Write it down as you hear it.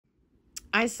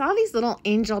I saw these little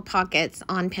angel pockets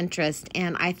on Pinterest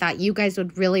and I thought you guys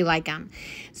would really like them.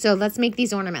 So let's make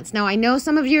these ornaments. Now I know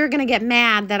some of you are going to get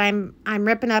mad that I'm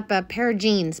ripping up a pair of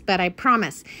jeans, but I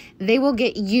promise they will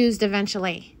get used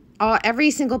eventually.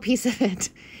 Every single piece of it.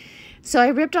 So I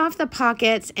ripped off the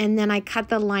pockets and then I cut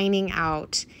the lining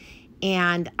out.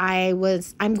 And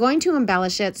I'm going to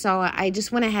embellish it, so I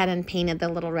just went ahead and painted the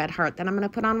little red heart that I'm going to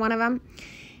put on one of them.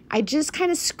 I just kind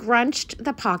of scrunched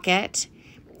the pocket,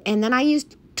 and then I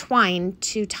used twine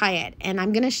to tie it. And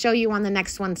I'm going to show you on the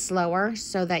next one slower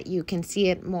so that you can see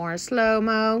it more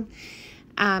slow-mo.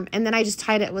 And then I just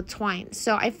tied it with twine.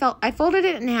 So I folded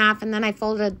it in half, and then I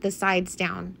folded the sides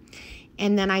down.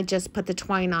 And then I just put the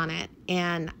twine on it.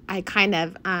 And I kind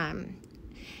of...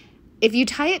 if you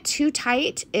tie it too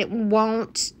tight, it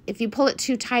won't. If you pull it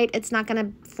too tight, it's not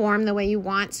going to form the way you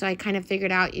want. So I kind of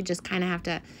figured out you just kind of have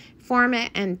to form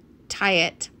it and tie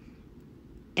it.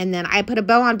 And then I put a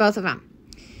bow on both of them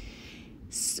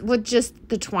with just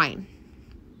the twine.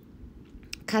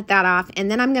 Cut that off. And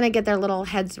then I'm going to get their little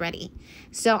heads ready.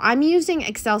 So I'm using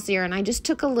Excelsior, and I just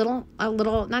took a little,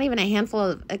 not even a handful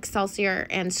of Excelsior,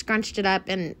 and scrunched it up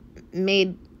and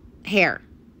made hair.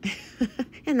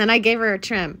 And then I gave her a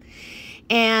trim.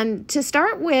 And to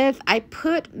start with, I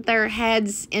put their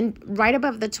heads in right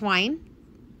above the twine.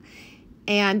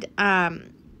 And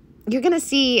you're going to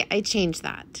see I changed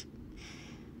that.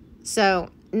 So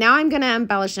now I'm going to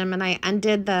embellish them. And I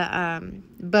undid the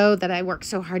bow that I worked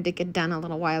so hard to get done a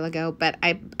little while ago. But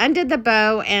I undid the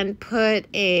bow and put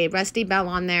a rusty bell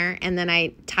on there. And then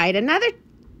I tied another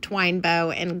twine bow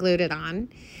and glued it on.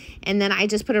 And then I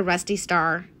just put a rusty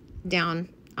star down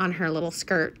on her little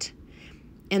skirt.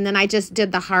 And then I just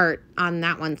did the heart on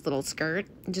that one's little skirt.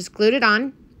 Just glued it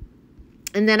on.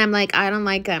 And then I'm like, I don't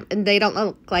like them. And they don't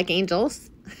look like angels.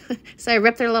 So I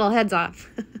ripped their little heads off.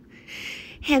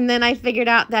 And then I figured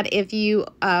out that if you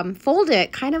fold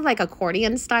it kind of like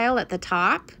accordion style at the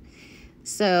top.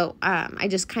 So I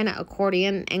just kind of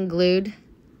accordion and glued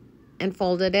and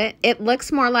folded it. It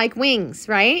looks more like wings,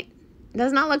 right?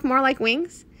 Does not look more like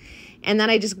wings? And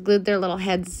then I just glued their little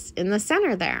heads in the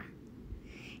center there.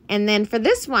 And then for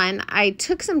this one, I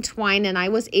took some twine and I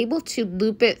was able to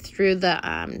loop it through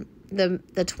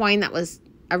the twine that was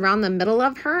around the middle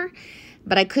of her,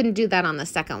 but I couldn't do that on the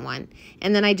second one.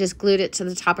 And then I just glued it to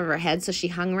the top of her head so she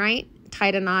hung right,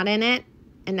 tied a knot in it,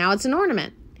 and now it's an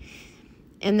ornament.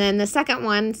 And then the second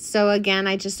one, so again,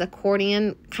 I just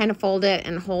accordion, kind of fold it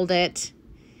and hold it,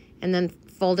 and then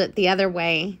fold it the other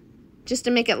way, just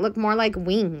to make it look more like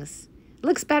wings. It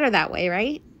looks better that way,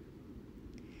 right?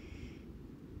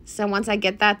 So once I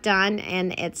get that done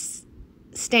and it's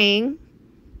staying,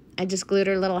 I just glued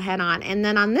her little head on. And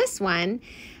then on this one,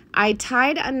 I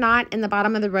tied a knot in the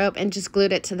bottom of the rope and just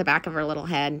glued it to the back of her little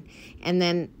head. And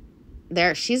then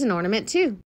there, she's an ornament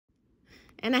too.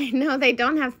 And I know they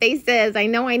don't have faces. I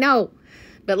know.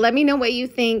 But let me know what you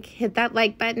think. Hit that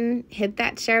like button, hit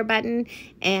that share button,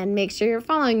 and make sure you're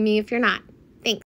following me if you're not.